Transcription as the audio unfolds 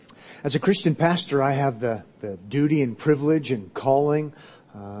As a Christian pastor, I have the duty and privilege and calling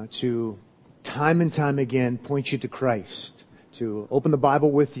to time and time again point you to Christ, to open the Bible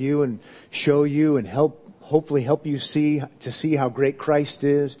with you and show you and hopefully help you see how great Christ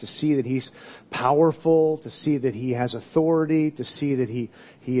is, to see that He's powerful, to see that He has authority, to see that He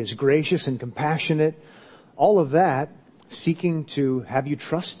is gracious and compassionate. All of that seeking to have you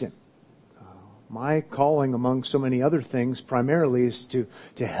trust Him. My calling, among so many other things, primarily is to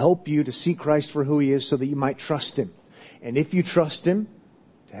help you to see Christ for who He is so that you might trust Him. And if you trust Him,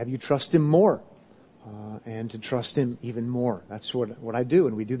 to have you trust Him more. And to trust Him even more. That's what I do.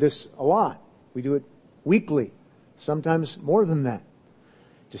 And we do this a lot. We do it weekly. Sometimes more than that.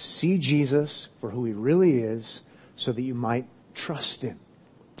 To see Jesus for who He really is so that you might trust Him.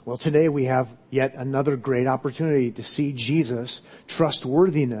 Well, today we have yet another great opportunity to see Jesus'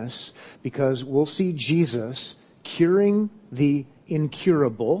 trustworthiness, because we'll see Jesus curing the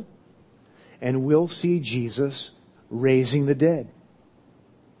incurable, and we'll see Jesus raising the dead.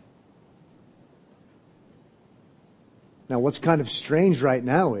 Now, what's kind of strange right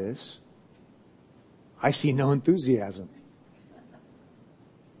now is I see no enthusiasm.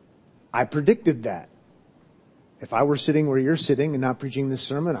 I predicted that. If I were sitting where you're sitting and not preaching this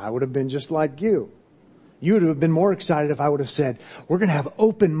sermon, I would have been just like you. You would have been more excited if I would have said, we're going to have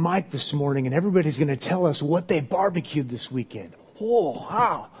open mic this morning and everybody's going to tell us what they barbecued this weekend. Oh,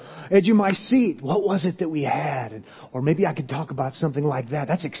 wow. Edge of my seat. What was it that we had? Or maybe I could talk about something like that.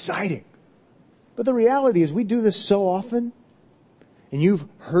 That's exciting. But the reality is we do this so often, and you've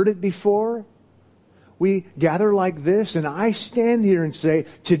heard it before. We gather like this, and I stand here and say,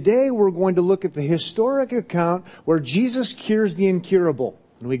 today we're going to look at the historic account where Jesus cures the incurable.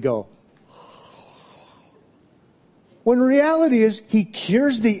 And we go, when reality is He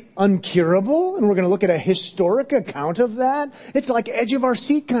cures the uncurable, and we're going to look at a historic account of that. It's like edge of our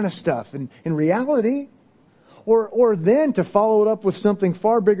seat kind of stuff in reality. Or then to follow it up with something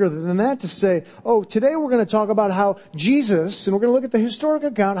far bigger than that, to say, oh, today we're going to talk about how Jesus, and we're going to look at the historic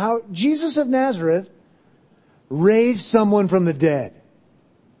account, how Jesus of Nazareth raised someone from the dead.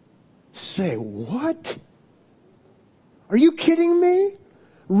 Say, what? Are you kidding me?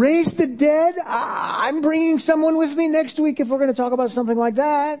 Raise the dead? I'm bringing someone with me next week if we're going to talk about something like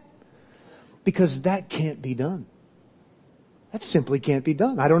that. Because that can't be done. That simply can't be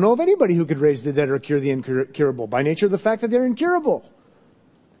done. I don't know of anybody who could raise the dead or cure the incurable by nature of the fact that they're incurable.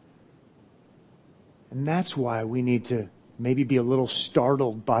 And that's why we need to maybe be a little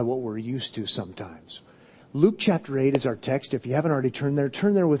startled by what we're used to sometimes. Luke chapter 8 is our text. If you haven't already turn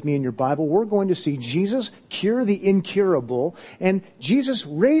there with me in your Bible. We're going to see Jesus cure the incurable and Jesus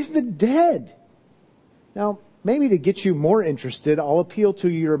raise the dead. Now, maybe to get you more interested, I'll appeal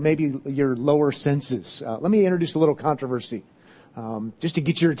to your lower senses. Let me introduce a little controversy. Just to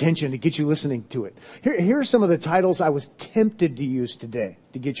get your attention, to get you listening to it. Here are some of the titles I was tempted to use today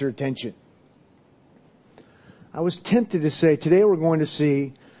to get your attention. I was tempted to say, today we're going to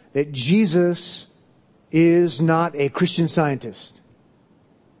see that Jesus is not a Christian scientist.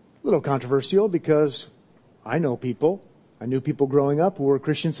 A little controversial because I knew people growing up who were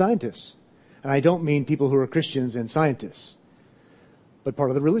Christian scientists. And I don't mean people who are Christians and scientists, but part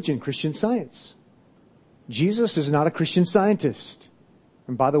of the religion, Christian Science. Jesus is not a Christian scientist.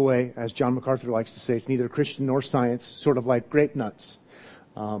 And by the way, as John MacArthur likes to say, it's neither Christian nor science, sort of like grape nuts.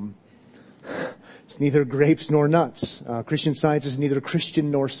 It's neither grapes nor nuts. Christian Science is neither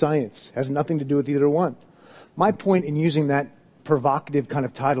Christian nor science. Has nothing to do with either one. My point in using that provocative kind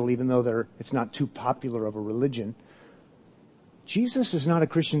of title, even though it's not too popular of a religion, Jesus is not a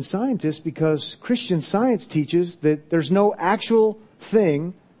Christian scientist because Christian Science teaches that there's no actual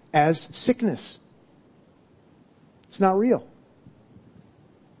thing as sickness. It's not real.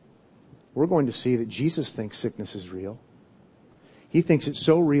 We're going to see that Jesus thinks sickness is real. He thinks it's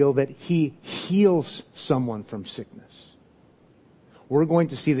so real that He heals someone from sickness. We're going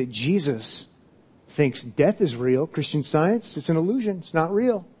to see that Jesus thinks death is real. Christian Science, it's an illusion. It's not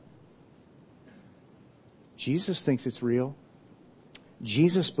real. Jesus thinks it's real.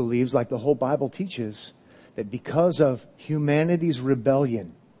 Jesus believes, like the whole Bible teaches, that because of humanity's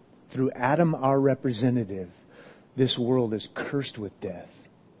rebellion through Adam, our representative, this world is cursed with death.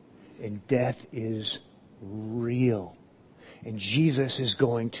 And death is real. And Jesus is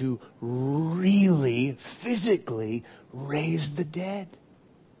going to really, physically raise the dead.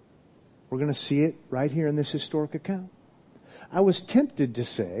 We're going to see it right here in this historic account. I was tempted to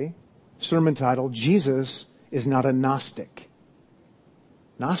say, sermon title, Jesus is not a Gnostic.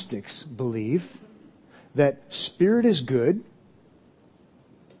 Gnostics believe that spirit is good,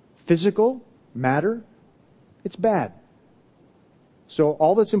 physical, matter, it's bad. So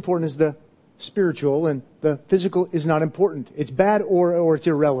all that's important is the spiritual, and the physical is not important. It's bad or it's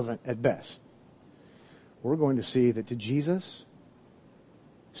irrelevant at best. We're going to see that to Jesus,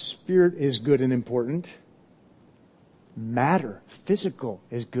 spirit is good and important. Matter, physical,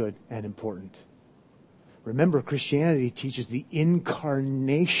 is good and important. Remember, Christianity teaches the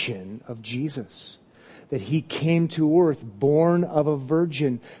incarnation of Jesus. That He came to earth, born of a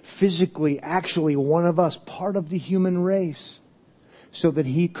virgin, physically, actually one of us, part of the human race, so that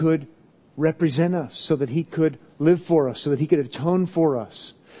He could represent us, so that He could live for us, so that He could atone for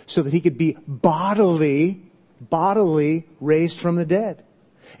us, so that He could be bodily raised from the dead.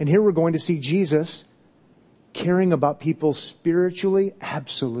 And here we're going to see Jesus caring about people spiritually,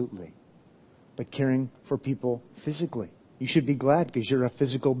 absolutely, but caring for people physically. You should be glad because you're a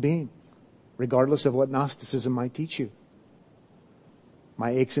physical being, regardless of what Gnosticism might teach you.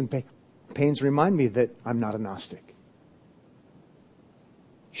 My aches and pains remind me that I'm not a Gnostic.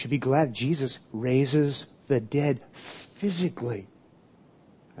 You should be glad Jesus raises the dead physically.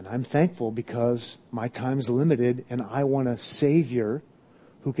 And I'm thankful because my time's limited and I want a Savior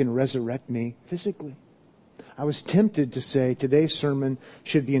who can resurrect me physically. I was tempted to say today's sermon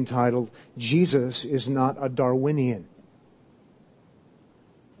should be entitled, Jesus is not a Darwinian.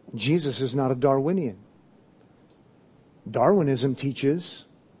 Jesus is not a Darwinian. Darwinism teaches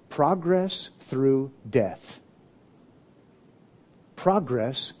progress through death.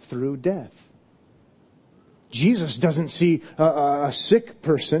 Progress through death. Jesus doesn't see a sick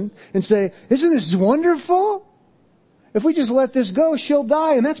person and say, isn't this wonderful? If we just let this go, she'll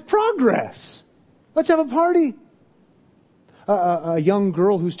die, and that's progress. Let's have a party. A young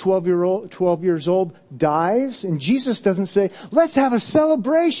girl who's 12 years old dies, and Jesus doesn't say, let's have a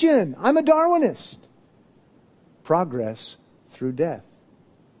celebration. I'm a Darwinist. Progress through death.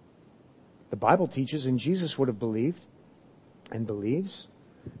 The Bible teaches, and Jesus would have believed and believes,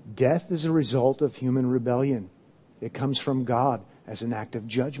 death is a result of human rebellion. It comes from God as an act of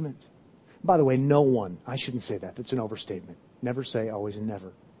judgment. By the way, no one, I shouldn't say that. That's an overstatement. Never say always and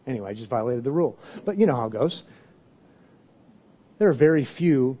never. Anyway, I just violated the rule. But you know how it goes. There are very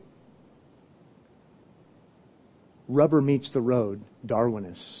few rubber meets the road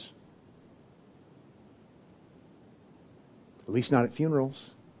Darwinists. At least not at funerals.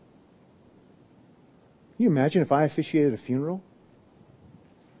 Can you imagine if I officiated a funeral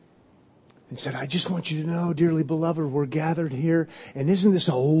and said, I just want you to know, dearly beloved, we're gathered here, and isn't this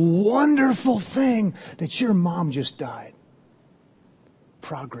a wonderful thing that your mom just died?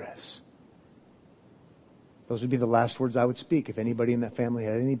 Progress. Those would be the last words I would speak if anybody in that family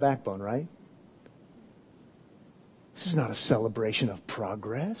had any backbone, right? This is not a celebration of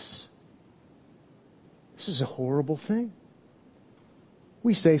progress. This is a horrible thing.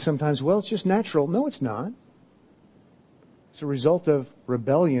 We say sometimes, well, it's just natural. No, it's not. It's a result of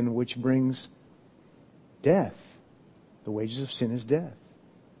rebellion which brings death. The wages of sin is death.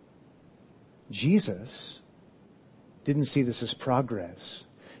 Jesus didn't see this as progress.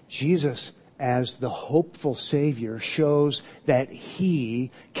 Jesus, as the hopeful Savior, shows that He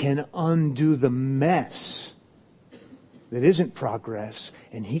can undo the mess that isn't progress,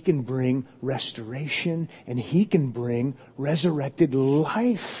 and He can bring restoration, and He can bring resurrected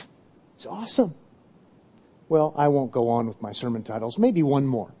life. It's awesome. Well, I won't go on with my sermon titles. Maybe one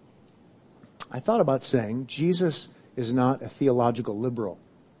more. I thought about saying Jesus is not a theological liberal.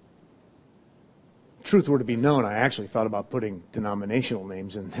 Truth were to be known, I actually thought about putting denominational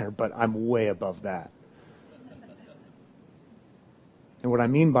names in there, but I'm way above that. And what I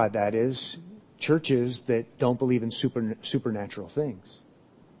mean by that is churches that don't believe in supernatural things.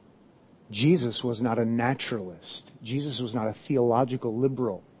 Jesus was not a naturalist. Jesus was not a theological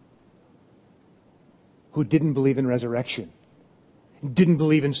liberal who didn't believe in resurrection, didn't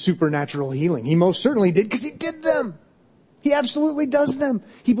believe in supernatural healing. He most certainly did because He did them. He absolutely does them.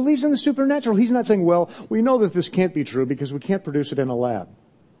 He believes in the supernatural. He's not saying, well, we know that this can't be true because we can't produce it in a lab.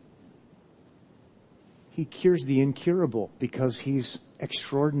 He cures the incurable because He's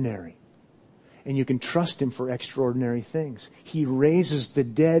extraordinary. And you can trust Him for extraordinary things. He raises the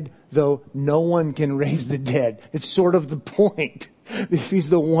dead, though no one can raise the dead. It's sort of the point. If He's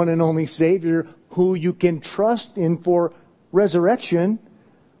the one and only Savior who you can trust in for resurrection,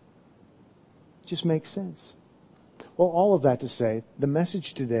 it just makes sense. Well, all of that to say, the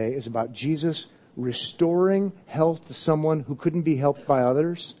message today is about Jesus restoring health to someone who couldn't be helped by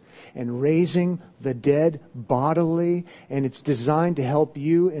others and raising the dead bodily. And it's designed to help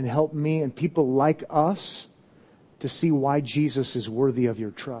you and help me and people like us to see why Jesus is worthy of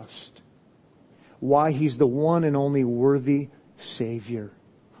your trust. Why He's the one and only worthy Savior.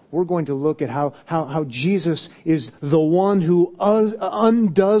 we're going to look at how Jesus is the one who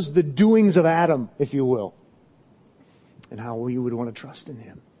undoes the doings of Adam, if you will, and how we would want to trust in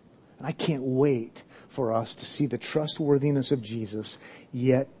Him. And I can't wait for us to see the trustworthiness of Jesus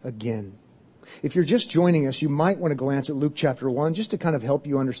yet again. If you're just joining us, you might want to glance at Luke chapter 1 just to kind of help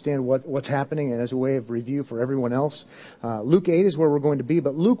you understand what's happening and as a way of review for everyone else. Luke 8 is where we're going to be,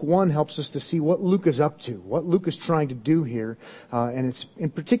 but Luke 1 helps us to see what Luke is up to, what Luke is trying to do here. And it's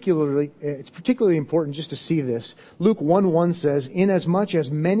particularly important just to see this. Luke 1:1 says, "Inasmuch as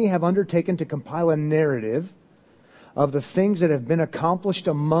many have undertaken to compile a narrative of the things that have been accomplished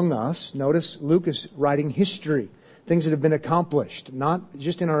among us." Notice Luke is writing history. Things that have been accomplished, not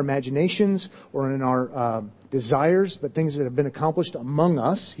just in our imaginations or in our desires, but things that have been accomplished among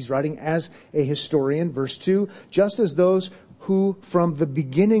us. He's writing as a historian. Verse 2, "Just as those who from the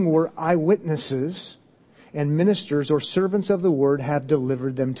beginning were eyewitnesses and ministers or servants of the word have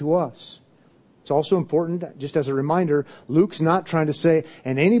delivered them to us." It's also important, just as a reminder, Luke's not trying to say,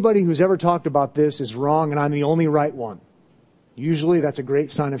 and anybody who's ever talked about this is wrong and I'm the only right one. Usually that's a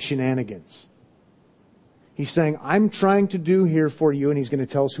great sign of shenanigans. He's saying, I'm trying to do here for you, and he's going to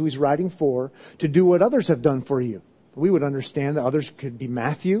tell us who he's writing for, to do what others have done for you. We would understand that others could be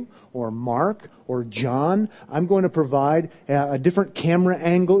Matthew or Mark or John. I'm going to provide a different camera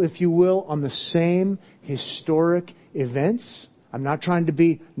angle, if you will, on the same historic events. I'm not trying to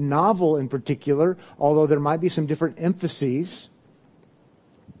be novel in particular, although there might be some different emphases.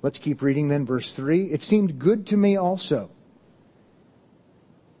 Let's keep reading then, verse 3. "It seemed good to me also,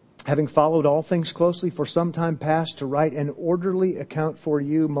 having followed all things closely for some time past, to write an orderly account for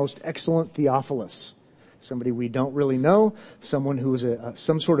you, most excellent Theophilus." Somebody we don't really know, someone who is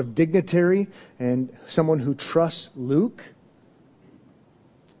some sort of dignitary, and someone who trusts Luke.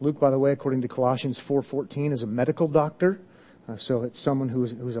 Luke, by the way, according to Colossians 4:14, is a medical doctor. So it's someone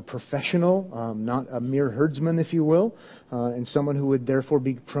who's a professional, not a mere herdsman, if you will, and someone who would therefore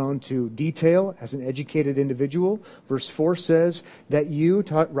be prone to detail as an educated individual. Verse 4 says that you,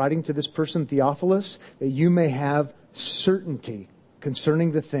 writing to this person Theophilus, that you may have certainty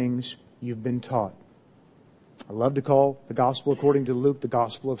concerning the things you've been taught. I love to call the gospel according to Luke the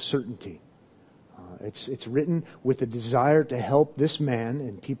gospel of certainty. It's written with a desire to help this man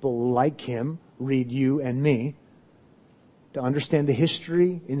and people like him, read you and me, to understand the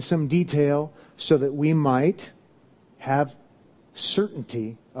history in some detail so that we might have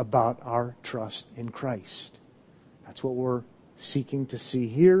certainty about our trust in Christ. That's what we're seeking to see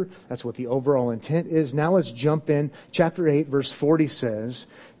here. That's what the overall intent is. Now let's jump in. Chapter 8, verse 40 says,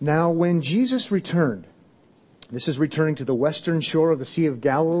 "Now when Jesus returned," this is returning to the western shore of the Sea of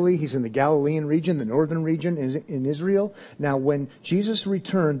Galilee. He's in the Galilean region, the northern region in Israel. "Now when Jesus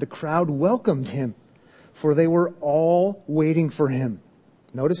returned, the crowd welcomed him, for they were all waiting for him."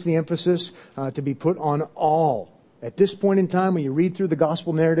 Notice the emphasis to be put on all. At this point in time, when you read through the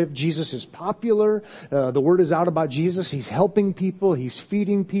gospel narrative, Jesus is popular. The word is out about Jesus. He's helping people. He's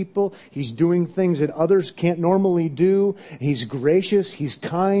feeding people. He's doing things that others can't normally do. He's gracious. He's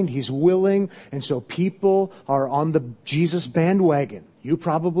kind. He's willing. And so people are on the Jesus bandwagon. You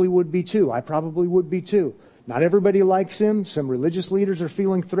probably would be too. I probably would be too. Not everybody likes him. Some religious leaders are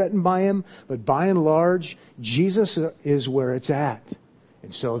feeling threatened by him. But by and large, Jesus is where it's at.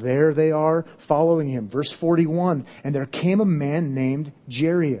 And so there they are following him. Verse 41, "And there came a man named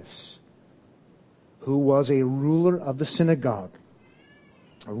Jairus, who was a ruler of the synagogue."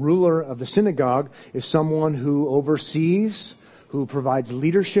 A ruler of the synagogue is someone who oversees, who provides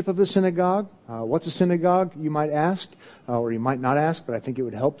leadership of the synagogue. What's a synagogue, you might ask? Or you might not ask, but I think it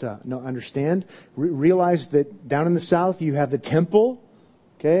would help to understand. Realize that down in the south you have the temple,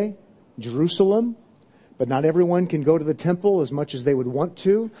 okay, Jerusalem. But not everyone can go to the temple as much as they would want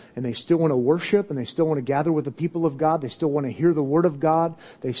to. And they still want to worship, and they still want to gather with the people of God. They still want to hear the word of God.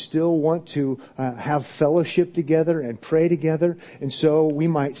 They still want to have fellowship together and pray together. And so we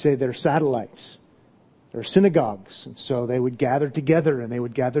might say they're satellites. They're synagogues. And so they would gather together, and they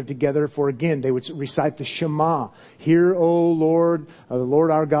would gather together for, again, they would recite the Shema. "Hear, O Lord, the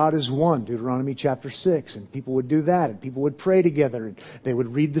Lord our God is one," Deuteronomy chapter 6. And people would do that, and people would pray together, and they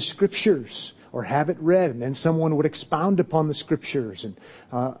would read the scriptures or have it read, and then someone would expound upon the scriptures. And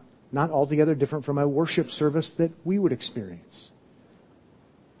not altogether different from a worship service that we would experience.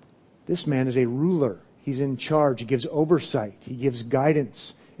 This man is a ruler. He's in charge. He gives oversight. He gives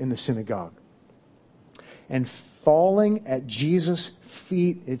guidance in the synagogue. And falling at Jesus'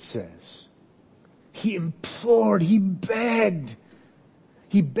 feet, it says, he implored, he begged.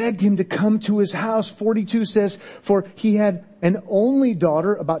 He begged him to come to his house. 42 says, "For he had an only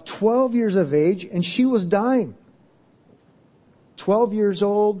daughter, about 12 years of age, and she was dying." 12 years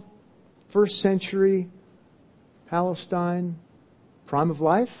old, first century, Palestine, prime of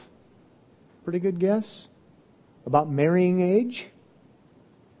life? Pretty good guess. About marrying age?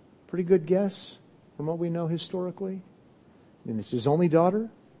 Pretty good guess from what we know historically. And it's his only daughter.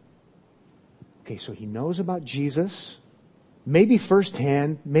 Okay, so he knows about Jesus. Maybe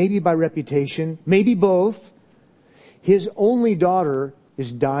firsthand, maybe by reputation, maybe both. His only daughter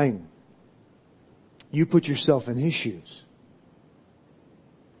is dying. You put yourself in his shoes.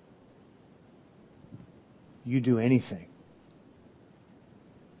 You do anything.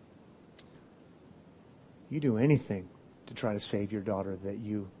 You do anything to try to save your daughter that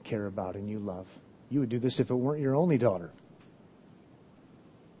you care about and you love. You would do this if it weren't your only daughter.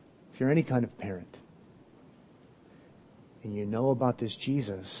 If you're any kind of parent and you know about this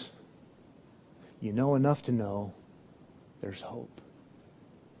Jesus, you know enough to know there's hope.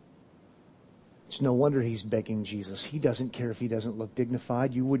 It's no wonder he's begging Jesus. He doesn't care if he doesn't look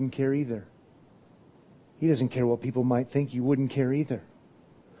dignified. You wouldn't care either. He doesn't care what people might think. You wouldn't care either.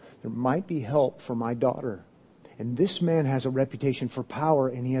 There might be help for my daughter. And this man has a reputation for power,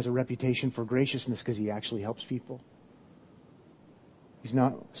 and he has a reputation for graciousness because he actually helps people. He's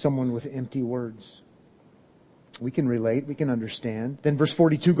not someone with empty words. We can relate. We can understand. Then verse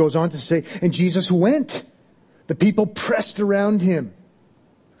 42 goes on to say, and Jesus went. The people pressed around him.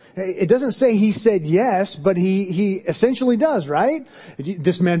 It doesn't say he said yes, but he essentially does, right?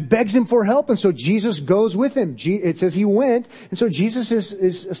 This man begs him for help, and so Jesus goes with him. It says he went, and so Jesus is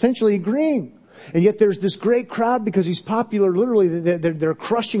essentially agreeing. And yet there's this great crowd because he's popular. Literally, they're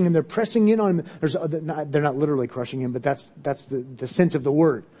crushing him. They're pressing in on him. They're not literally crushing him, but that's the sense of the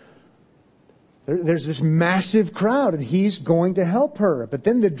word. There's this massive crowd, and he's going to help her. But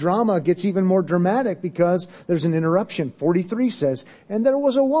then the drama gets even more dramatic because there's an interruption. 43 says, and there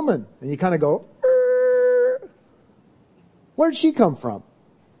was a woman. And you kind of go, where'd she come from?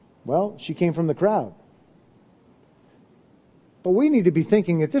 Well, she came from the crowd. But we need to be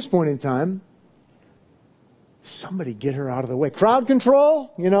thinking at this point in time, somebody get her out of the way. Crowd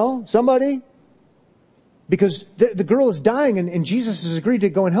control, somebody. Because the girl is dying and Jesus has agreed to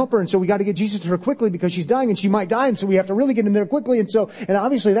go and help her. And so we got to get Jesus to her quickly because she's dying and she might die. And so we have to really get him there quickly. And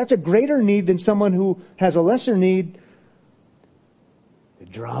obviously that's a greater need than someone who has a lesser need. The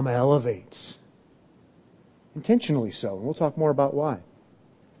drama elevates. Intentionally so. And we'll talk more about why.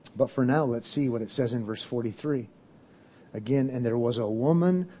 But for now, let's see what it says in verse 43. Again, and there was a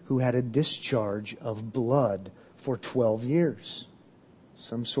woman who had a discharge of blood for 12 years.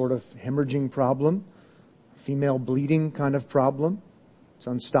 Some sort of hemorrhaging problem. Female bleeding kind of problem. It's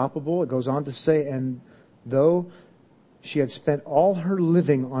unstoppable. It goes on to say, and though she had spent all her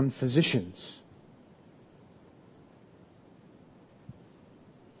living on physicians,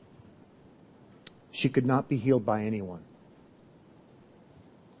 she could not be healed by anyone.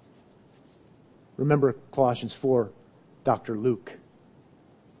 Remember Colossians 4, Dr. Luke.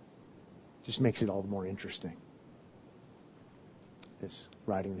 Just makes it all the more interesting. This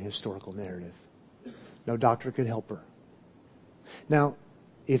writing the historical narrative. No doctor could help her. Now,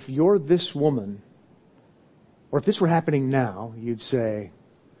 if you're this woman, or if this were happening now, you'd say,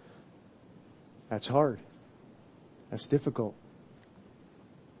 that's hard. That's difficult.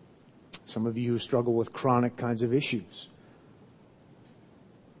 Some of you who struggle with chronic kinds of issues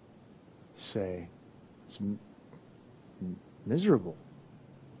say, it's miserable.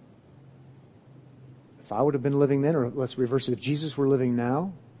 If I would have been living then, or let's reverse it, if Jesus were living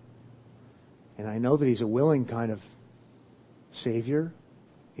now, and I know that he's a willing kind of Savior.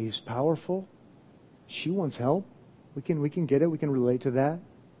 He's powerful. She wants help. We can get it. We can relate to that.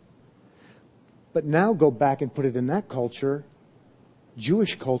 But now go back and put it in that culture,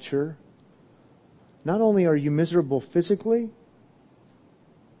 Jewish culture. Not only are you miserable physically,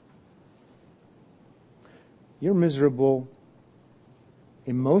 you're miserable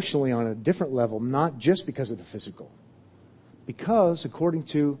emotionally on a different level, not just because of the physical. Because, according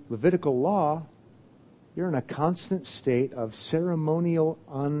to Levitical law, you're in a constant state of ceremonial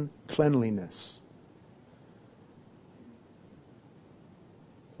uncleanliness.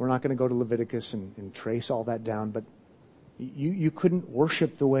 We're not going to go to Leviticus and trace all that down, but you couldn't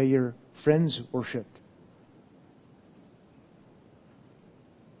worship the way your friends worshipped.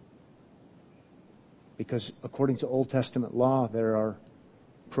 Because according to Old Testament law, there are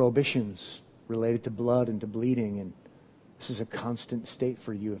prohibitions related to blood and to bleeding, and this is a constant state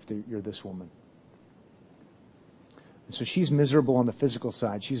for you if you're this woman. And so she's miserable on the physical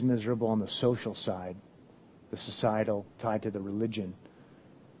side. She's miserable on the social side, the societal tied to the religion.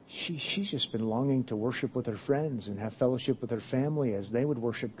 She's just been longing to worship with her friends and have fellowship with her family as they would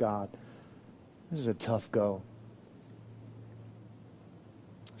worship God. This is a tough go.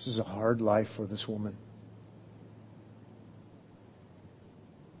 This is a hard life for this woman.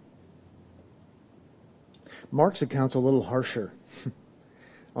 Mark's account's a little harsher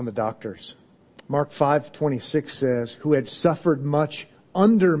on the doctors. Mark 5:26 says, who had suffered much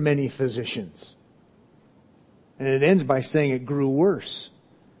under many physicians. And it ends by saying it grew worse.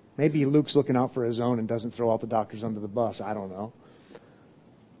 Maybe Luke's looking out for his own and doesn't throw all the doctors under the bus. I don't know.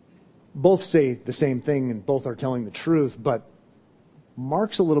 Both say the same thing and both are telling the truth, but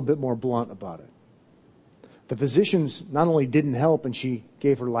Mark's a little bit more blunt about it. The physicians not only didn't help and she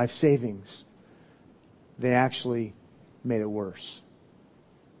gave her life savings, they actually made it worse.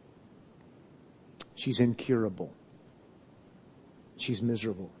 She's incurable. She's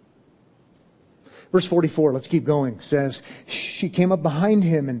miserable. Verse 44, let's keep going, says, she came up behind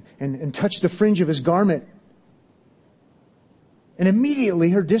him and touched the fringe of his garment. And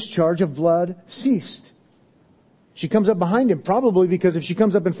immediately her discharge of blood ceased. She comes up behind him, probably because if she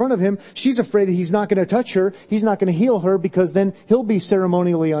comes up in front of him, she's afraid that he's not going to touch her. He's not going to heal her because then he'll be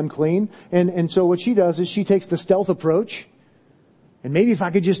ceremonially unclean. And so what she does is she takes the stealth approach. And maybe if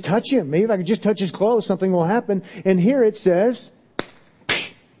I could just touch him, maybe if I could just touch his clothes, something will happen. And here it says,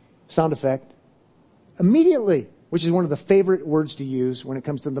 sound effect, immediately, which is one of the favorite words to use when it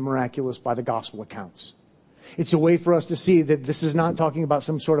comes to the miraculous by the gospel accounts. It's a way for us to see that this is not talking about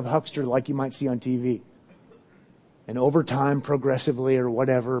some sort of huckster like you might see on TV. And over time, progressively or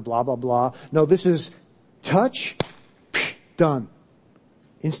whatever, blah, blah, blah. No, this is touch, done.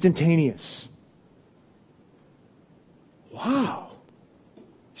 Instantaneous. Wow. You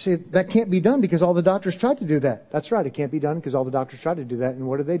say, that can't be done because all the doctors tried to do that. That's right, it can't be done because all the doctors tried to do that. And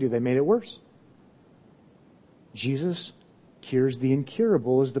what did? They made it worse. Jesus cures the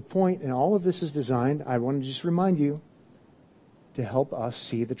incurable is the point, and all of this is designed, I want to just remind you, to help us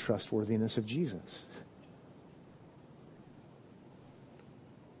see the trustworthiness of Jesus.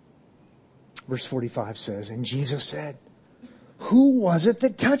 Verse 45 says, and Jesus said, who was it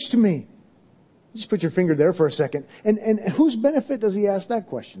that touched me? Just put your finger there for a second. And whose benefit does he ask that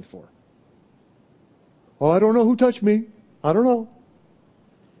question for? Oh, I don't know who touched me. I don't know.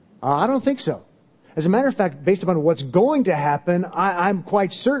 I don't think so. As a matter of fact, based upon what's going to happen, I'm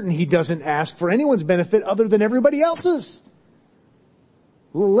quite certain he doesn't ask for anyone's benefit other than everybody else's.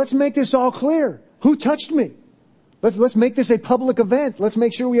 Well, let's make this all clear. Who touched me? Let's make this a public event. Let's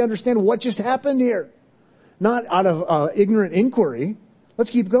make sure we understand what just happened here. Not out of ignorant inquiry. Let's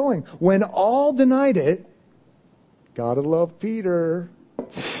keep going. When all denied it, gotta love Peter.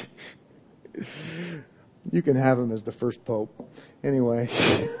 You can have him as the first pope. Anyway.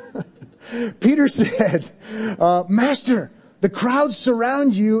 Peter said, Master, the crowds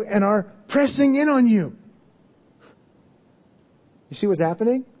surround you and are pressing in on you. You see what's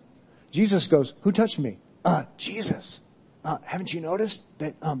happening? Jesus goes, who touched me? Jesus. Haven't you noticed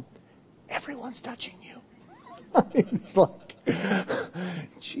that everyone's touching you? It's like,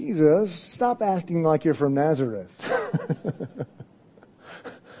 Jesus, stop acting like you're from Nazareth.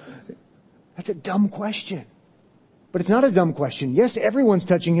 That's a dumb question. But it's not a dumb question. Yes, everyone's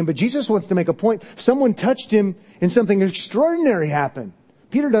touching him, but Jesus wants to make a point. Someone touched him and something extraordinary happened.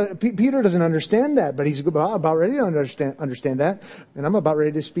 Peter doesn't understand that, but he's about ready to understand that. And I'm about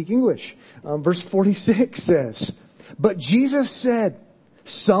ready to speak English. Verse 46 says, but Jesus said,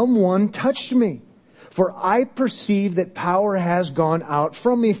 someone touched me, for I perceive that power has gone out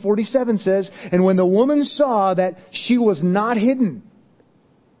from me. 47 says, and when the woman saw that she was not hidden,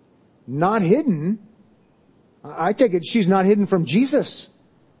 I take it she's not hidden from Jesus.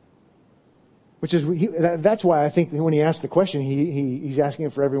 Which is, that's why I think when he asked the question, he's asking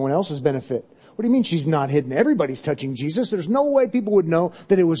it for everyone else's benefit. What do you mean she's not hidden? Everybody's touching Jesus. There's no way people would know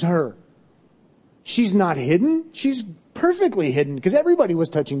that it was her. She's not hidden. She's perfectly hidden because everybody was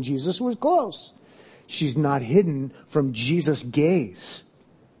touching Jesus who was close. She's not hidden from Jesus' gaze.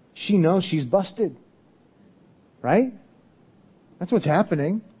 She knows she's busted. Right? That's what's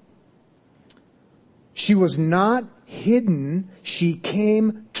happening. She was not hidden. She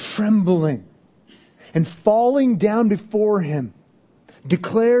came trembling and falling down before him,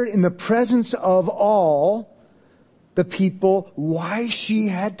 declared in the presence of all the people why she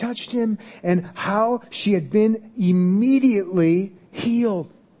had touched him and how she had been immediately healed.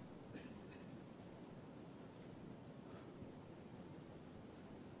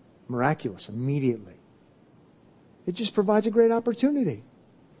 Miraculous, immediately. It just provides a great opportunity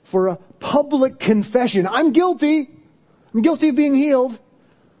for a public confession. I'm guilty. I'm guilty of being healed.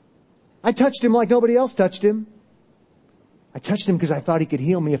 I touched him like nobody else touched him. I touched him because I thought he could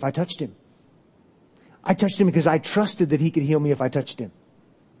heal me if I touched him. I touched him because I trusted that he could heal me if I touched him.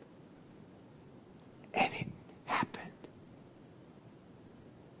 And it happened.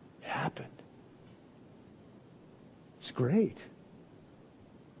 It's great.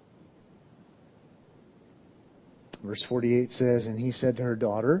 Verse 48 says, and he said to her,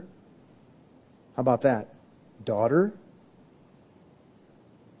 daughter. How about that? Daughter.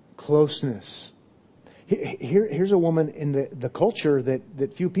 Closeness. Here's a woman in the culture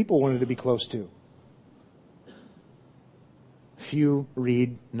that few people wanted to be close to. Few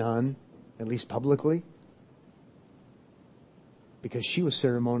read, none, at least publicly. Because she was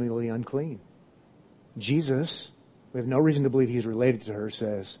ceremonially unclean. Jesus, we have no reason to believe he's related to her,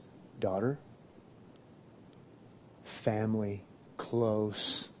 says, daughter, family,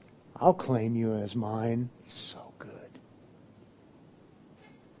 close, I'll claim you as mine. It's so good.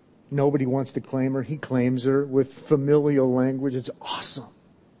 Nobody wants to claim her. He claims her with familial language. It's awesome.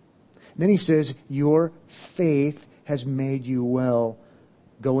 And then he says, your faith has made you well.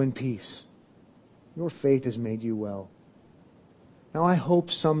 Go in peace. Your faith has made you well. Now, I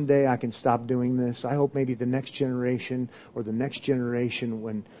hope someday I can stop doing this. I hope maybe the next generation or the next generation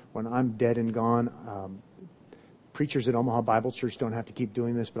when I'm dead and gone, preachers at Omaha Bible Church don't have to keep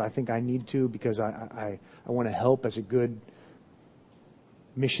doing this, but I think I need to because I want to help as a good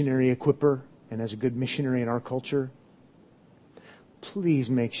missionary equipper and as a good missionary in our culture. Please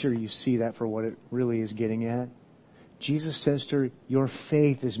make sure you see that for what it really is getting at. Jesus says to her, your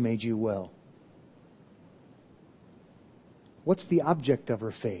faith has made you well. What's the object of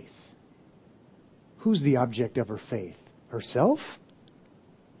her faith? Who's the object of her faith? Herself?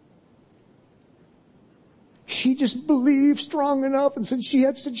 She just believed strong enough, and since she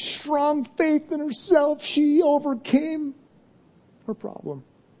had such strong faith in herself, she overcame her problem.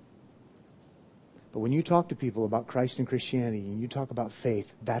 But when you talk to people about Christ and Christianity, and you talk about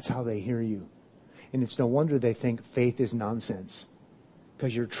faith, that's how they hear you. And it's no wonder they think faith is nonsense.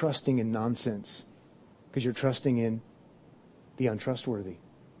 Because you're trusting in nonsense. Because you're trusting in the untrustworthy.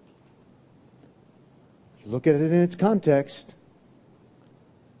 You look at it in its context.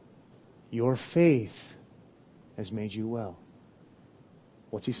 Your faith has made you well.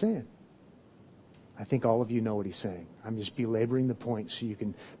 What's he saying? I think all of you know what he's saying. I'm just belaboring the point so you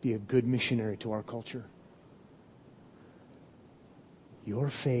can be a good missionary to our culture. Your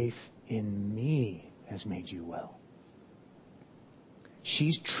faith in me has made you well.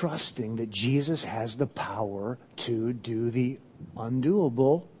 She's trusting that Jesus has the power to do the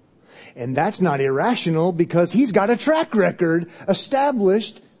undoable. And that's not irrational because he's got a track record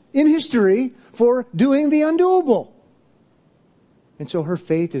established in history for doing the undoable. And so her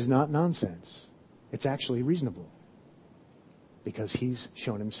faith is not nonsense. It's actually reasonable. Because he's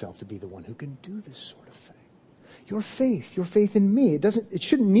shown himself to be the one who can do this sort of thing. Your faith in me. It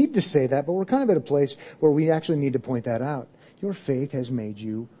shouldn't need to say that, but we're kind of at a place where we actually need to point that out. Your faith has made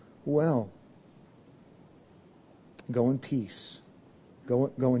you well. Go in peace.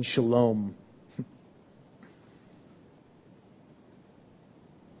 Go in shalom.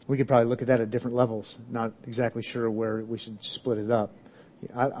 We could probably look at that at different levels. Not exactly sure where we should split it up.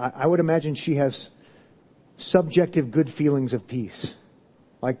 I would imagine she has subjective good feelings of peace,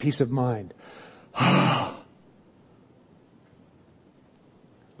 like peace of mind. But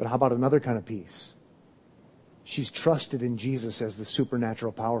how about another kind of peace? She's trusted in Jesus as the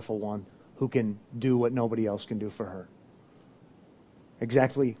supernatural, powerful one who can do what nobody else can do for her.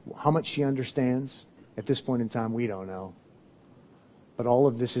 Exactly how much she understands at this point in time, we don't know. But all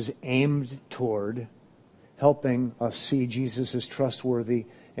of this is aimed toward helping us see Jesus as trustworthy.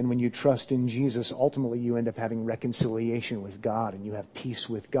 And when you trust in Jesus, ultimately you end up having reconciliation with God and you have peace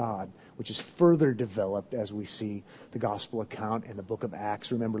with God, which is further developed as we see the gospel account and the book of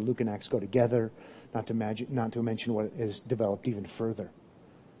Acts. Remember, Luke and Acts go together, not to mention what is developed even further.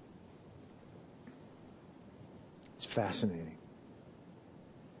 It's fascinating.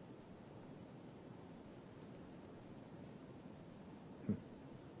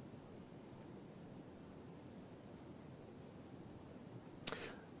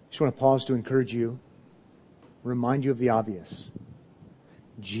 I just want to pause to encourage you, remind you of the obvious.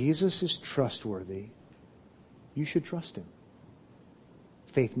 Jesus is trustworthy. You should trust him.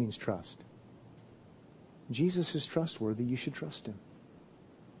 Faith means trust. Jesus is trustworthy. You should trust him.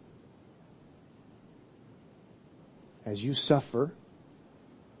 As you suffer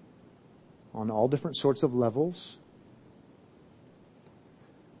on all different sorts of levels,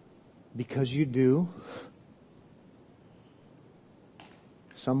 because you do,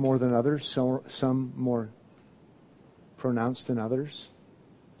 some more than others, some more pronounced than others,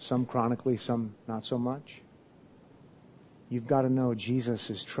 some chronically, some not so much. You've got to know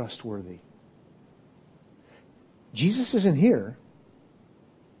Jesus is trustworthy. Jesus isn't here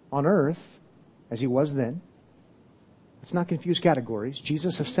on earth as he was then. Let's not confuse categories.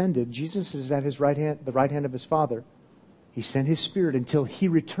 Jesus ascended. Jesus is at his right hand, the right hand of his Father. He sent His Spirit until He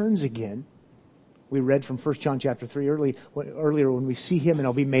returns again. We read from 1 John chapter 3 earlier, when we see Him and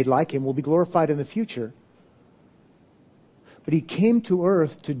I'll be made like Him, we'll be glorified in the future. But He came to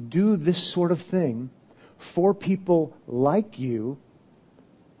earth to do this sort of thing for people like you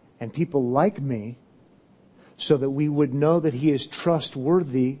and people like me, so that we would know that He is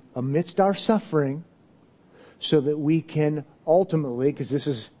trustworthy amidst our suffering, so that we can ultimately, because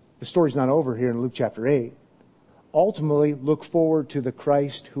the story's not over here in Luke chapter 8, ultimately look forward to the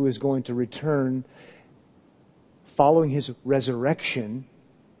Christ who is going to return following His resurrection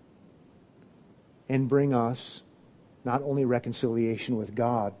and bring us not only reconciliation with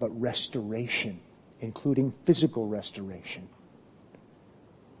God, but restoration, including physical restoration.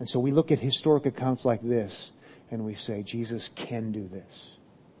 And so we look at historic accounts like this and we say, Jesus can do this.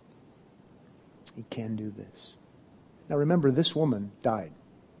 He can do this. Now remember, this woman died.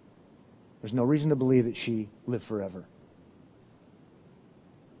 There's no reason to believe that she lived forever.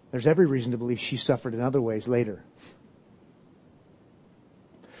 There's every reason to believe she suffered in other ways later.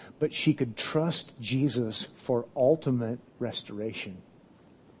 But she could trust Jesus for ultimate restoration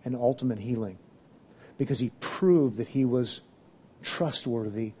and ultimate healing, because He proved that He was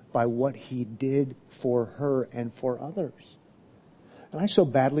trustworthy by what He did for her and for others. And I so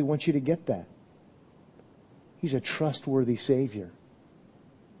badly want you to get that. He's a trustworthy Savior.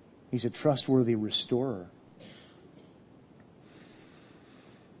 He's a trustworthy restorer.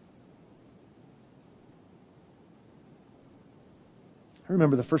 I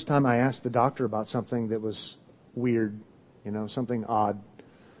remember the first time I asked the doctor about something that was weird, something odd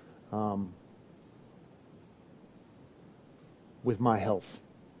with my health.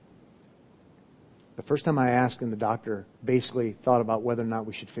 The first time I asked, and the doctor basically thought about whether or not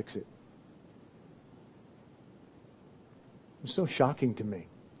we should fix it. It was so shocking to me.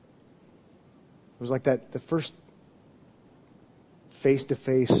 It was like the first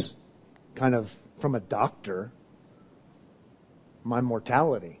face-to-face kind of from a doctor, my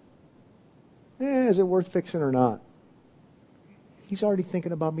mortality. Is it worth fixing or not? He's already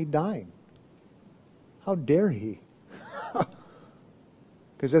thinking about me dying. How dare he?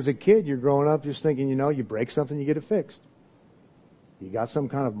 Because as a kid, you're growing up just thinking, you break something, you get it fixed. You got some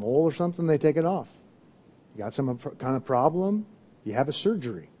kind of mole or something, they take it off. You got some kind of problem, you have a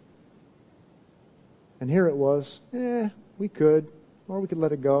surgery. And here it was, we could, or we could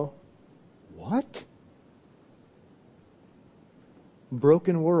let it go. What?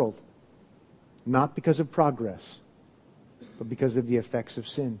 Broken world. Not because of progress, but because of the effects of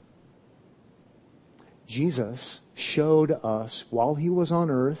sin. Jesus showed us while He was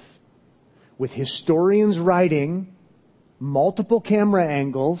on earth, with historians writing, multiple camera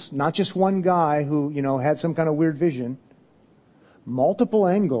angles, not just one guy who, had some kind of weird vision, multiple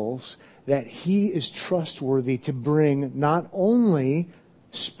angles, that He is trustworthy to bring not only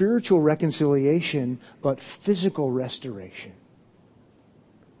spiritual reconciliation, but physical restoration.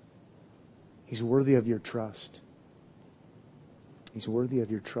 He's worthy of your trust. He's worthy of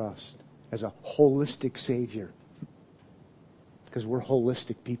your trust as a holistic Savior, because we're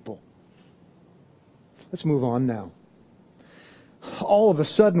holistic people. Let's move on now. All of a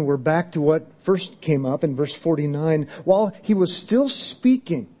sudden, we're back to what first came up in verse 49. While He was still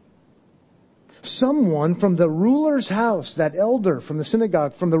speaking, someone from the ruler's house, that elder from the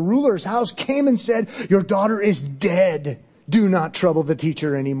synagogue, from the ruler's house, came and said, "Your daughter is dead. Do not trouble the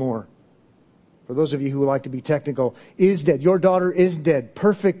teacher anymore." For those of you who like to be technical, is dead. Your daughter is dead.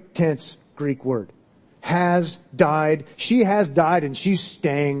 Perfect tense Greek word. Has died. She has died and she's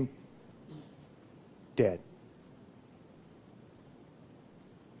staying dead.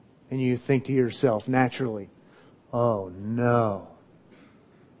 And you think to yourself naturally, oh no.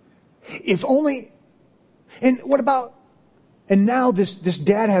 If only, and what about, and now this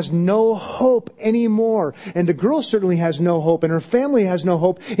dad has no hope anymore. And the girl certainly has no hope, and her family has no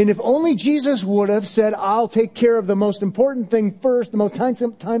hope. And if only Jesus would have said, I'll take care of the most important thing first, the most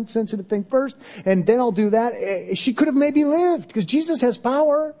time-sensitive thing first, and then I'll do that, she could have maybe lived, because Jesus has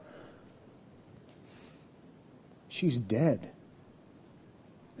power. She's dead.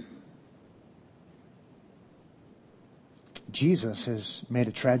 Jesus has made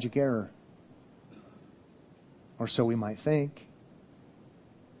a tragic error. Or so we might think.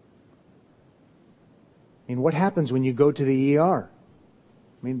 I mean, what happens when you go to the ER?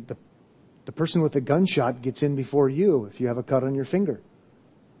 I mean, the person with the gunshot gets in before you if you have a cut on your finger.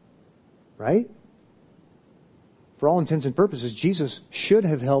 Right? For all intents and purposes, Jesus should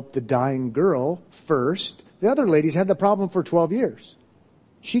have helped the dying girl first. The other lady's had the problem for 12 years.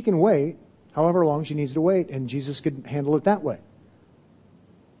 She can wait however long she needs to wait, and Jesus could handle it that way.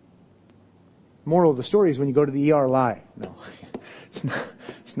 Moral of the story is when you go to the ER, lie. No,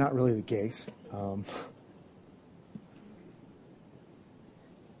 it's not really the case.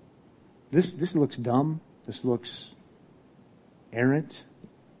 This looks dumb. This looks errant.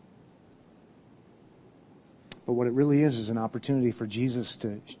 But what it really is an opportunity for Jesus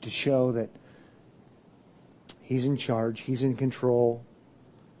to show that He's in charge, He's in control.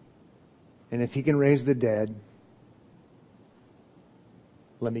 And if He can raise the dead,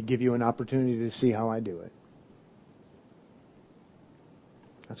 let me give you an opportunity to see how I do it.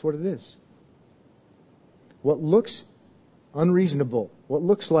 That's what it is. What looks unreasonable, what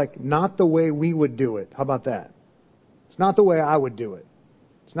looks like not the way we would do it. How about that? It's not the way I would do it.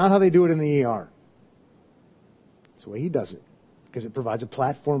 It's not how they do it in the ER. It's the way He does it. Because it provides a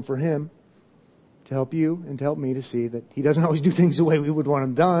platform for Him to help you and to help me to see that He doesn't always do things the way we would want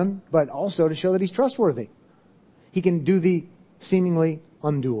them done, but also to show that He's trustworthy. He can do the seemingly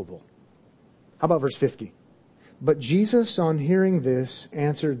undoable. How about verse 50? But Jesus, on hearing this,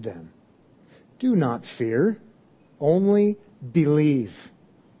 answered them, "Do not fear, only believe,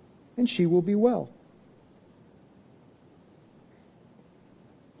 and she will be well."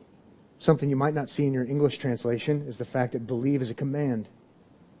 Something you might not see in your English translation is the fact that believe is a command.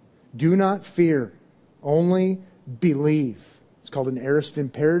 Do not fear, only believe. It's called an aorist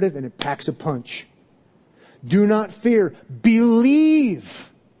imperative, and it packs a punch. Do not fear. Believe.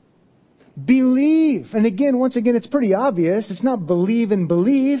 Believe. And again, once again, it's pretty obvious. It's not believe in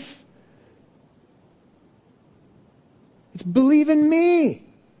belief. It's believe in me.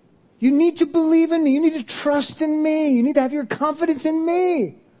 You need to believe in me. You need to trust in me. You need to have your confidence in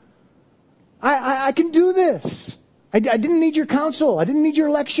me. I can do this. I didn't need your counsel. I didn't need your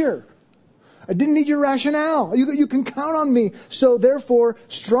lecture. I didn't need your rationale. You can count on me. So therefore,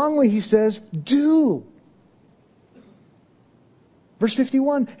 strongly he says, do. Verse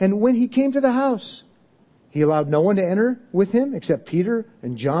 51, and when he came to the house, he allowed no one to enter with him except Peter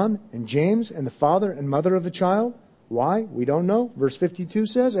and John and James and the father and mother of the child. Why? We don't know. Verse 52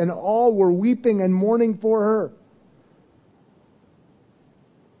 says, and all were weeping and mourning for her.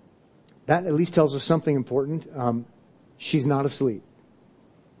 That at least tells us something important. She's not asleep.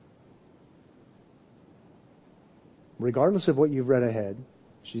 Regardless of what you've read ahead,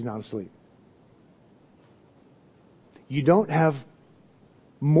 she's not asleep. You don't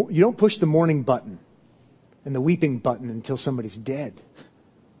push the mourning button and the weeping button until somebody's dead.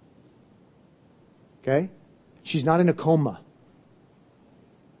 Okay? She's not in a coma.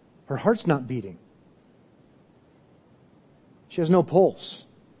 Her heart's not beating. She has no pulse.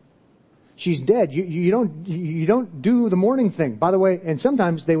 She's dead. You don't do the mourning thing. By the way, and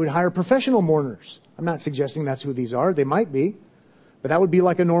sometimes they would hire professional mourners. I'm not suggesting that's who these are. They might be. But that would be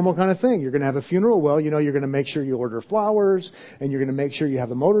like a normal kind of thing. You're going to have a funeral. Well, you're going to make sure you order flowers, and you're going to make sure you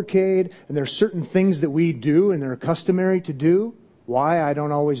have a motorcade. And there are certain things that we do, and they're customary to do. Why? I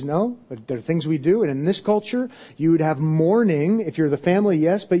don't always know. But there are things we do. And in this culture, you would have mourning if you're the family,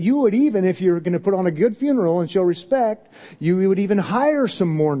 yes. But you would even, if you're going to put on a good funeral and show respect, you would even hire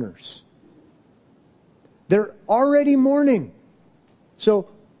some mourners. They're already mourning. So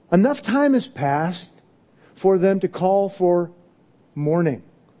enough time has passed for them to call for mourning.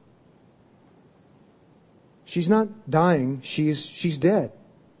 She's not dying. She's dead.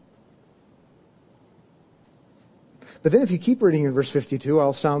 But then if you keep reading in verse 52,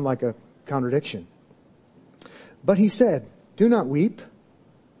 I'll sound like a contradiction. But he said, do not weep,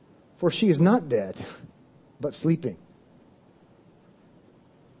 for she is not dead, but sleeping.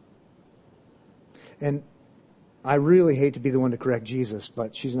 And I really hate to be the one to correct Jesus,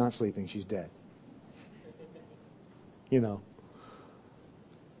 but she's not sleeping. She's dead.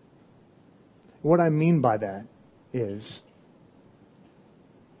 What I mean by that is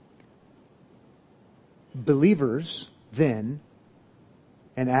believers then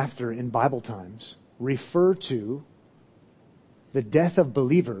and after in Bible times refer to the death of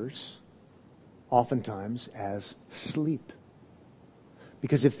believers oftentimes as sleep.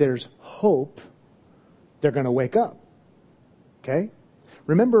 Because if there's hope, they're going to wake up. Okay?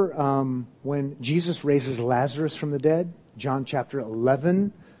 Remember when Jesus raises Lazarus from the dead? John chapter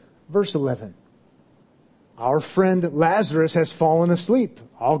 11, verse 11. Our friend Lazarus has fallen asleep.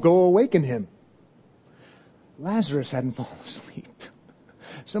 I'll go awaken him. Lazarus hadn't fallen asleep.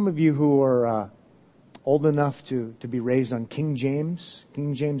 Some of you who are old enough to be raised on King James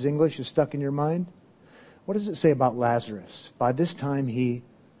English is stuck in your mind. What does it say about Lazarus? By this time he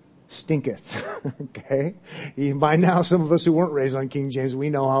stinketh. Okay? By now, some of us who weren't raised on King James, we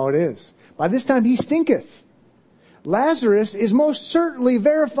know how it is. By this time he stinketh. Lazarus is most certainly,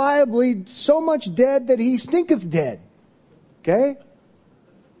 verifiably so much dead that he stinketh dead. Okay?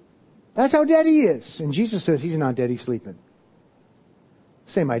 That's how dead he is. And Jesus says he's not dead, he's sleeping.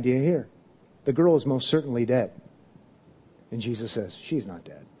 Same idea here. The girl is most certainly dead. And Jesus says, she's not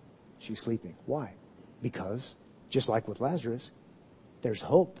dead. She's sleeping. Why? Because, just like with Lazarus, there's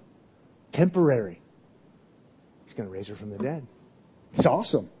hope. Temporary. He's going to raise her from the dead. It's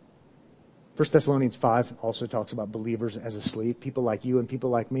awesome. 1 Thessalonians 5 also talks about believers as asleep. People like you and people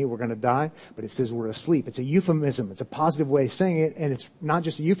like me, we're going to die, but it says we're asleep. It's a euphemism. It's a positive way of saying it, and it's not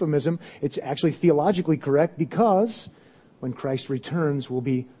just a euphemism. It's actually theologically correct because when Christ returns, we'll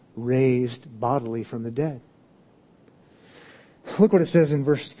be raised bodily from the dead. Look what it says in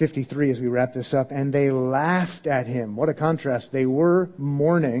verse 53 as we wrap this up. And they laughed at him. What a contrast. They were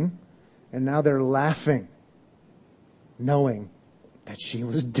mourning, and now they're laughing, knowing that she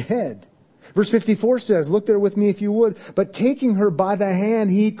was dead. Verse 54 says, look there with me if you would. But taking her by the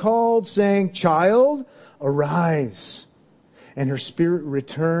hand, he called, saying, Child, arise. And her spirit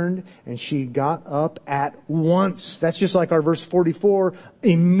returned, and she got up at once. That's just like our verse 44.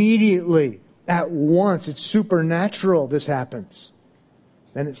 Immediately, at once. It's supernatural, this happens.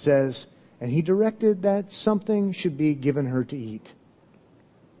 Then it says, and he directed that something should be given her to eat.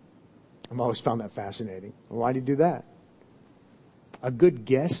 I've always found that fascinating. Why did he do that? A good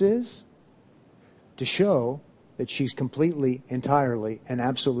guess is to show that she's completely, entirely, and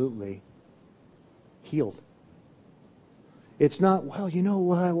absolutely healed. It's not, well, you know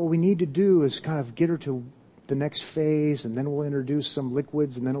what we need to do is kind of get her to the next phase, and then we'll introduce some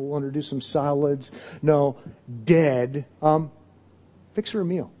liquids, and then we'll introduce some solids. No, dead. Fix her a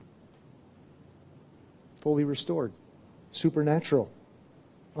meal. Fully restored. Supernatural.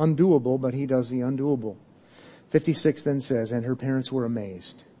 Undoable, but he does the undoable. 56 then says, and her parents were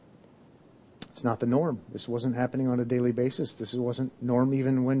amazed. It's not the norm. This wasn't happening on a daily basis. This wasn't norm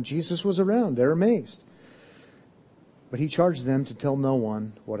even when Jesus was around. They're amazed. But he charged them to tell no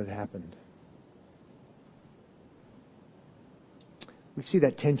one what had happened. We see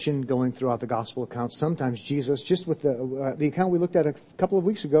that tension going throughout the gospel accounts. Sometimes Jesus, just with the account we looked at a couple of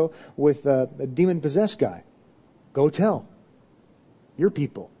weeks ago with a demon-possessed guy. Go tell your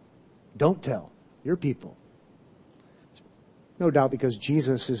people. Don't tell your people. No doubt because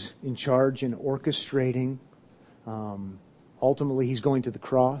Jesus is in charge and orchestrating. Ultimately, he's going to the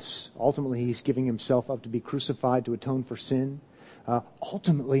cross. Ultimately, he's giving himself up to be crucified to atone for sin.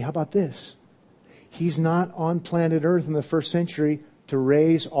 Ultimately, how about this? He's not on planet Earth in the first century to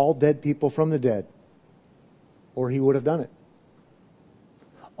raise all dead people from the dead. Or he would have done it.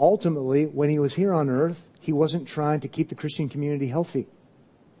 Ultimately, when he was here on earth, he wasn't trying to keep the Christian community healthy.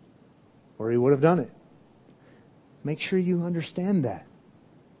 Or he would have done it. Make sure you understand that.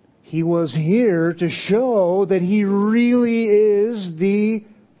 He was here to show that he really is the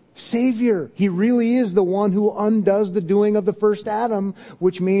Savior. He really is the one who undoes the doing of the first Adam,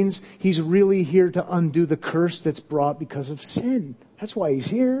 which means he's really here to undo the curse that's brought because of sin. That's why he's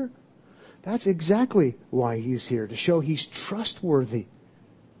here. That's exactly why he's here, to show he's trustworthy.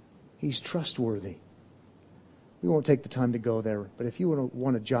 He's trustworthy. We won't take the time to go there, but if you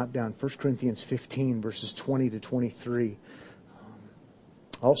want to jot down 1 Corinthians 15, verses 20 to 23.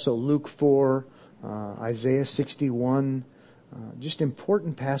 Also Luke 4, Isaiah 61. Just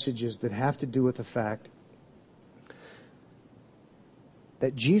important passages that have to do with the fact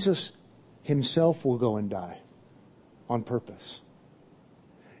that Jesus himself will go and die on purpose.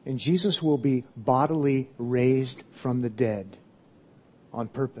 And Jesus will be bodily raised from the dead on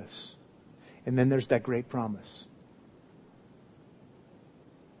purpose. And then there's that great promise.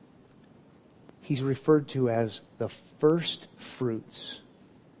 He's referred to as the first fruits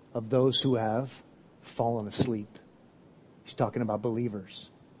of those who have fallen asleep. He's talking about believers.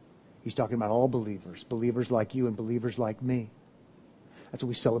 He's talking about all believers. Believers like you and believers like me. That's what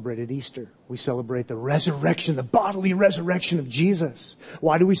we celebrate at Easter. We celebrate the resurrection, the bodily resurrection of Jesus.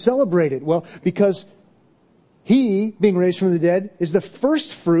 Why do we celebrate it? Well, because he, being raised from the dead, is the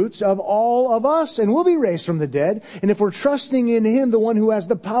first fruits of all of us, and we'll be raised from the dead. And if we're trusting in him, the one who has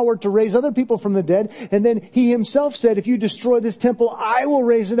the power to raise other people from the dead, and then he himself said, if you destroy this temple, I will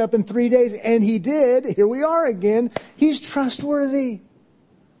raise it up in 3 days. And he did. Here we are again. He's trustworthy.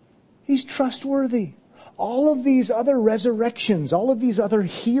 He's trustworthy. All of these other resurrections, all of these other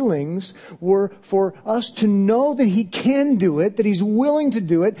healings were for us to know that he can do it, that he's willing to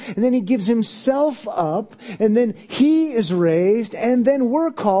do it, and then he gives himself up, and then he is raised, and then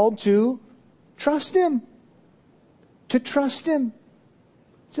we're called to trust him. To trust him.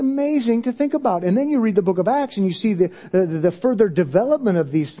 It's amazing to think about. And then you read the book of Acts and you see the further development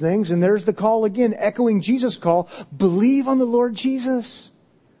of these things, and there's the call again, echoing Jesus' call, believe on the Lord Jesus.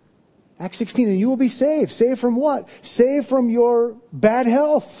 Acts 16, and you will be saved. Saved from what? Saved from your bad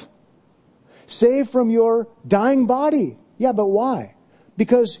health. Saved from your dying body. Yeah, but why?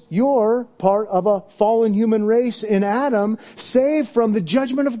 Because you're part of a fallen human race in Adam, saved from the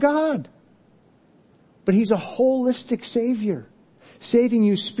judgment of God. But He's a holistic Savior. Saving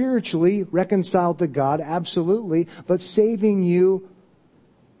you spiritually, reconciled to God, absolutely, but saving you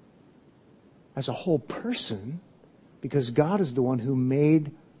as a whole person, because God is the one who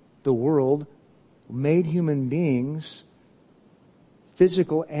made the world, made human beings,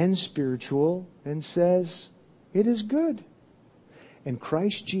 physical and spiritual, and says, it is good. And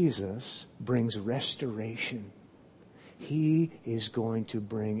Christ Jesus brings restoration. He is going to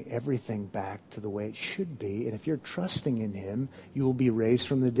bring everything back to the way it should be. And if you're trusting in Him, you will be raised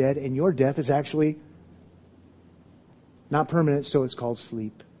from the dead. And your death is actually not permanent, so it's called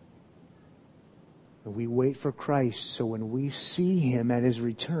sleep. And we wait for Christ, so when we see Him at His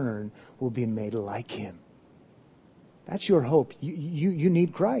return, we'll be made like Him. That's your hope. You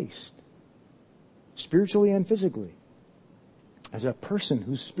need Christ, spiritually and physically, as a person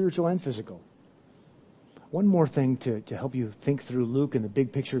who's spiritual and physical. One more thing to help you think through Luke and the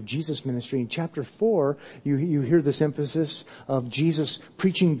big picture of Jesus' ministry. In chapter 4, you hear this emphasis of Jesus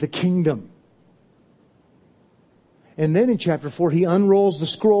preaching the kingdom. And then in chapter 4, He unrolls the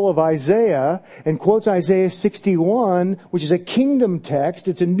scroll of Isaiah and quotes Isaiah 61, which is a kingdom text.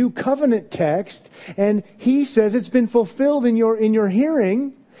 It's a new covenant text. And He says it's been fulfilled in your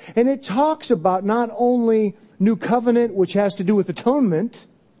hearing. And it talks about not only new covenant, which has to do with atonement,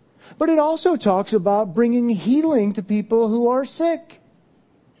 but it also talks about bringing healing to people who are sick.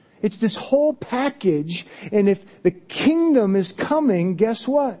 It's this whole package. And if the kingdom is coming, guess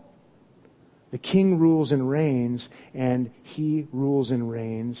what? The King rules and reigns, and He rules and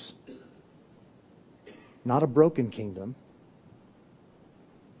reigns. Not a broken kingdom,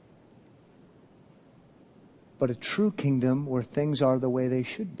 but a true kingdom where things are the way they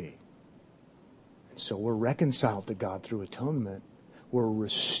should be. And so we're reconciled to God through atonement. We're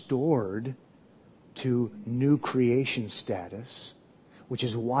restored to new creation status, which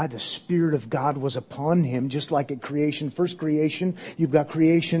is why the Spirit of God was upon Him, just like at creation. First creation, you've got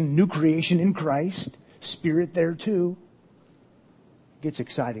creation, new creation in Christ. Spirit there too. It gets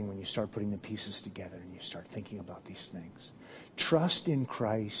exciting when you start putting the pieces together and you start thinking about these things. Trust in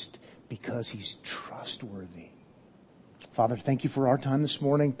Christ because He's trustworthy. Father, thank You for our time this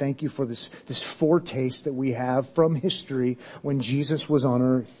morning. Thank You for this foretaste that we have from history when Jesus was on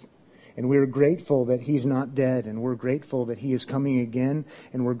earth. And we're grateful that He's not dead. And we're grateful that He is coming again.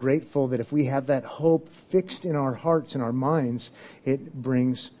 And we're grateful that if we have that hope fixed in our hearts and our minds, it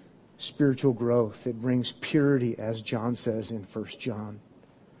brings spiritual growth. It brings purity, as John says in 1 John.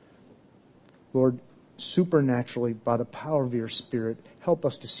 Lord, supernaturally, by the power of Your Spirit, help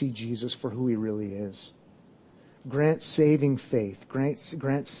us to see Jesus for who He really is. Grant saving faith. Grant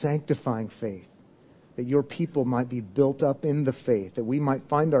sanctifying faith. That Your people might be built up in the faith. That we might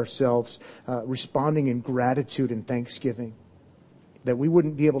find ourselves responding in gratitude and thanksgiving. That we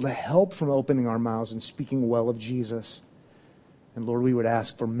wouldn't be able to help from opening our mouths and speaking well of Jesus. And Lord, we would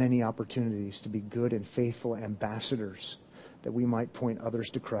ask for many opportunities to be good and faithful ambassadors. That we might point others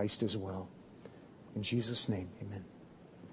to Christ as well. In Jesus' name, amen.